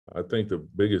I think the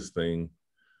biggest thing,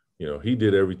 he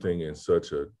did everything in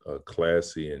such a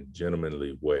classy and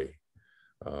gentlemanly way.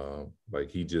 Like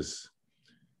he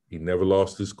never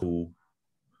lost his cool.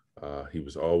 He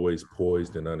was always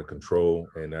poised and under control,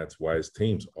 and that's why his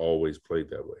teams always played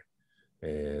that way.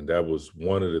 And that was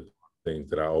one of the things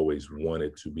that I always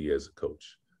wanted to be as a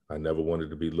coach. I never wanted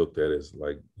to be looked at as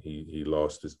like he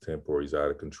lost his temper or he's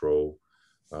out of control.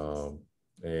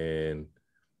 And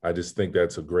I just think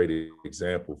that's a great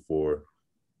example for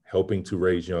helping to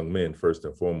raise young men first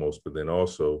and foremost, but then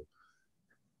also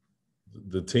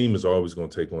the team is always going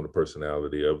to take on the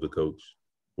personality of the coach,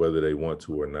 whether they want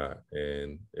to or not.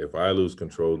 And if I lose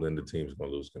control, then the team's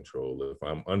going to lose control. If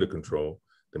I'm under control,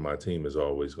 then my team is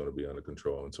always going to be under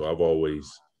control. And so I've always,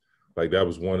 like, that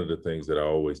was one of the things that I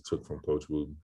always took from Coach Wootten.